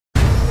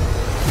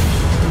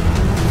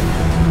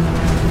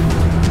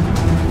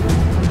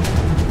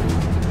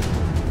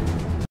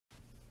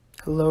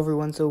Hello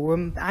everyone,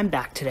 I'm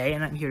back today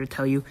and I'm here to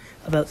tell you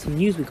about some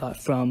news we got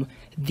from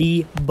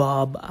the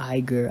Bob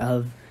Iger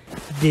of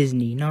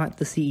Disney. Not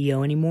the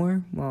CEO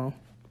anymore, well,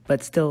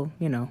 but still,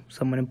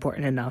 someone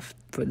important enough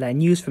for that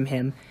news from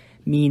him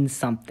means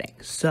something.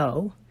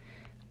 So,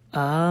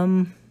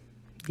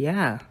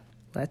 yeah,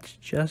 let's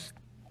just,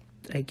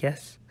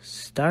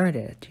 start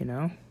it,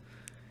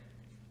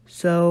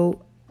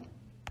 So,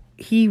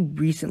 he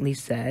recently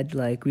said,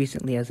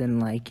 recently as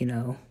in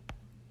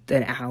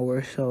an hour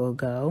or so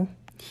ago,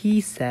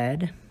 he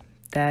said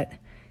that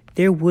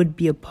there would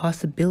be a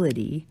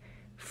possibility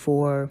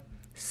for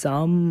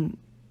some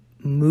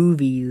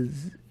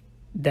movies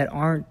that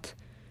aren't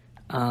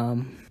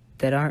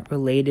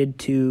related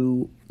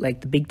to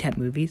the big tent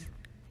movies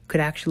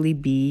could actually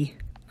be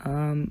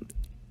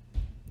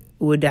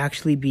would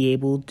actually be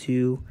able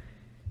to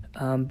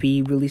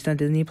be released on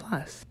Disney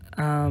Plus.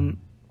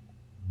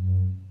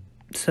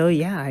 So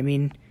yeah,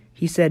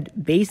 he said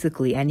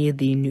basically any of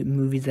the new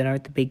movies that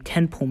aren't the big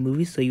tentpole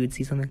movies, so you would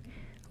see something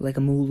like a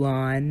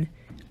Mulan,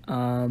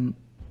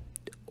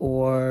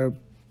 or,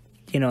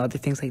 other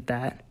things like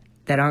that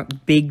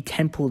aren't big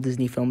tentpole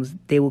Disney films,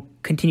 they will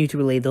continue to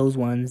relay those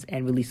ones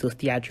and release those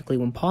theatrically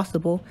when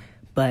possible,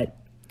 but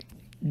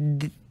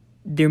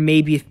there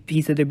may be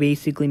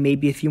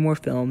a few more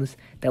films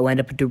that will end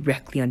up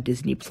directly on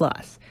Disney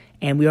Plus.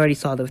 And we already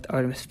saw that with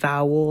Artemis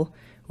Fowl,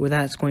 where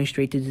that's going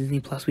straight to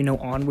Disney Plus. We know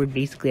Onward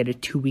basically had a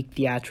 2-week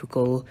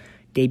theatrical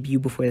debut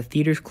before the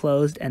theaters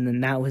closed, and then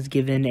that was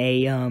given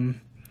a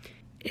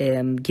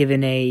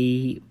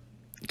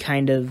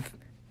kind of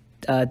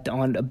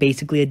on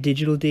basically a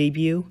digital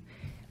debut.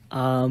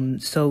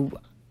 So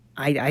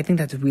I think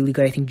that's really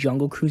good. I think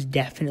Jungle Cruise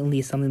definitely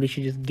is something they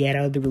should just get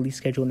out of the release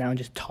schedule now and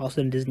just toss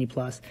it on Disney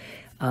Plus.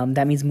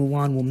 That means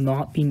Mulan will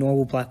not be, nor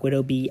will Black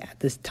Widow be at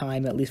this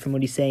time, at least from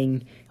what he's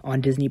saying,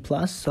 on Disney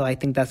Plus. So I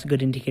think that's a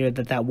good indicator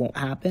that won't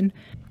happen.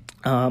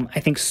 I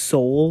think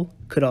Soul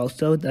could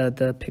also,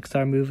 the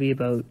Pixar movie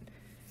about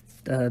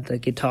the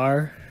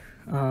guitar.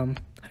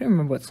 I don't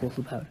remember what Soul's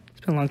about. It's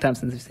been a long time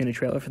since I've seen a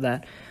trailer for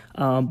that.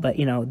 But,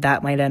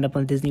 that might end up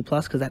on Disney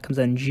Plus because that comes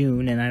out in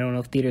June, and I don't know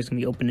if theaters can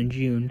be open in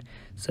June.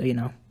 So,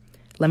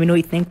 let me know what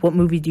you think. What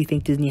movies do you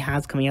think Disney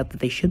has coming out that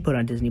they should put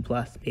on Disney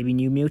Plus? Maybe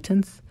New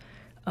Mutants?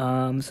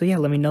 So yeah,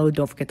 let me know.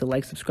 Don't forget to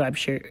like, subscribe,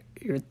 share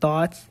your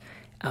thoughts,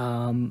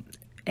 and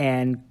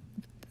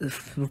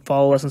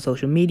follow us on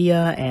social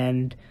media,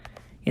 and,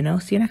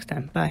 see you next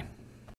time. Bye.